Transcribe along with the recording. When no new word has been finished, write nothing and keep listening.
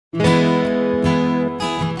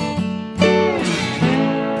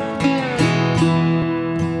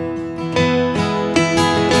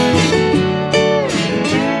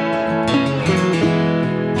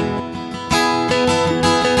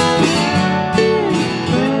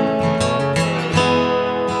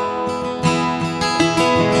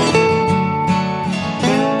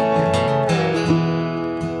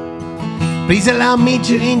Please allow me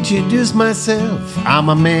to introduce myself. I'm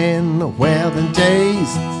a man of wealth and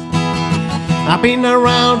taste. I've been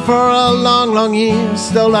around for a long, long year,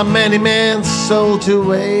 stole a many man's soul to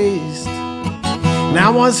waste.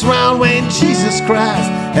 Now I was round when Jesus Christ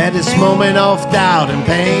had his moment of doubt and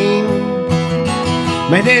pain.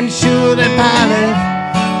 Made him sure that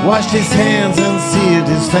Pilate washed his hands and sealed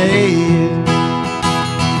his fate.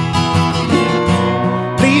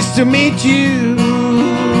 Pleased to meet you,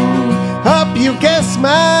 hope you guess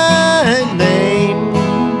my name.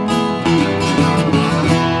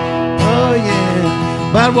 Oh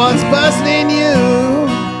yeah, but what's puzzling you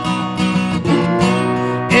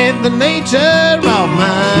is the nature of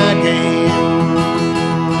my game.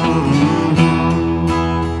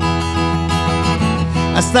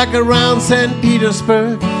 I stuck around St.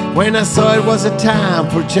 Petersburg when I saw it was a time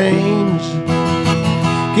for change.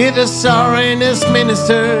 Hear the Tsar and his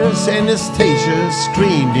ministers and his stations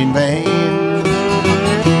screamed in vain.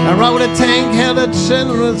 I rode a tank, held a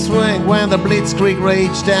general's rank when the blitzkrieg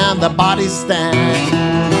raged down the body stand.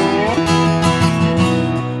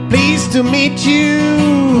 Pleased to meet you,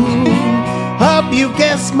 hope you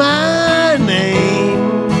guess my name.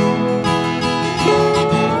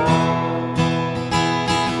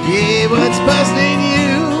 Yeah, what's puzzling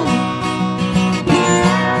you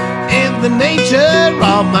in the nature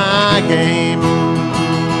of my game.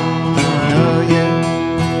 Oh yeah.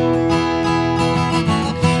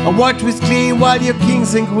 I worked with Glee while your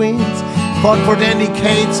kings and queens fought for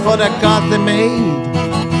decades for the God they made.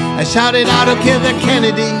 I shouted out to kill the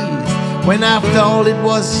Kennedys when after all it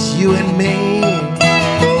was you and me.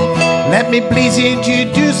 Let me please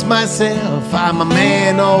introduce myself. I'm a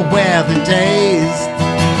man of wealth and taste,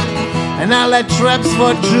 and I let traps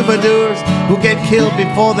for troubadours who get killed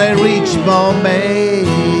before they reach Bombay.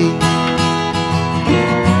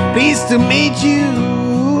 Pleased to meet you,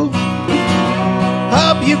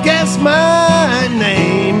 hope you guess my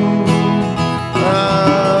name.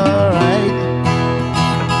 Alright.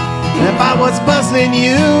 If I was puzzling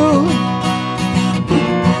you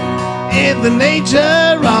in the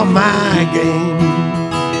nature of my game.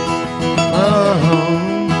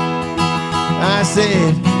 I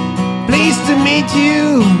said, pleased to meet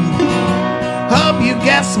you, hope you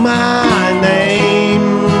guess my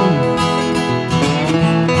name.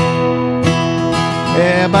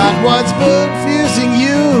 Yeah, but what's confusing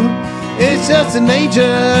you is just the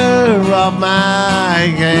nature of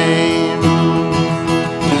my game.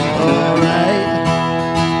 Alright.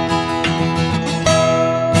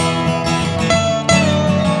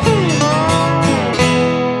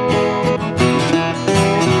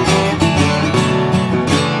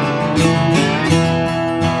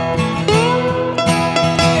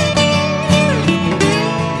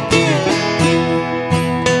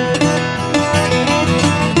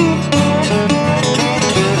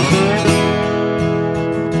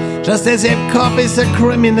 Just as if cop is a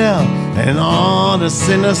criminal and all the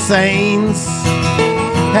sinner saints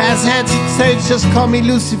has had stage, just call me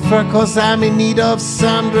Lucifer, cause I'm in need of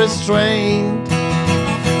some restraint.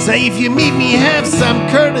 Say if you meet me, have some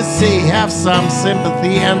courtesy, have some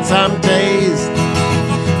sympathy and some taste.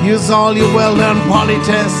 Use all your well-learned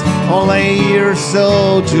politesse, all a year or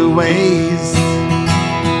so to waste.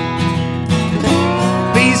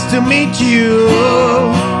 Pleased to meet you,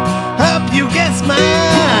 hope you guess my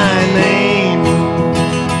name.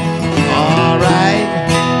 Alright.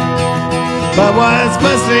 But what's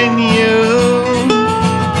puzzling you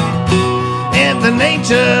in the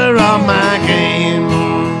nature of my game?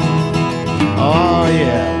 Oh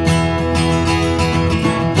yeah.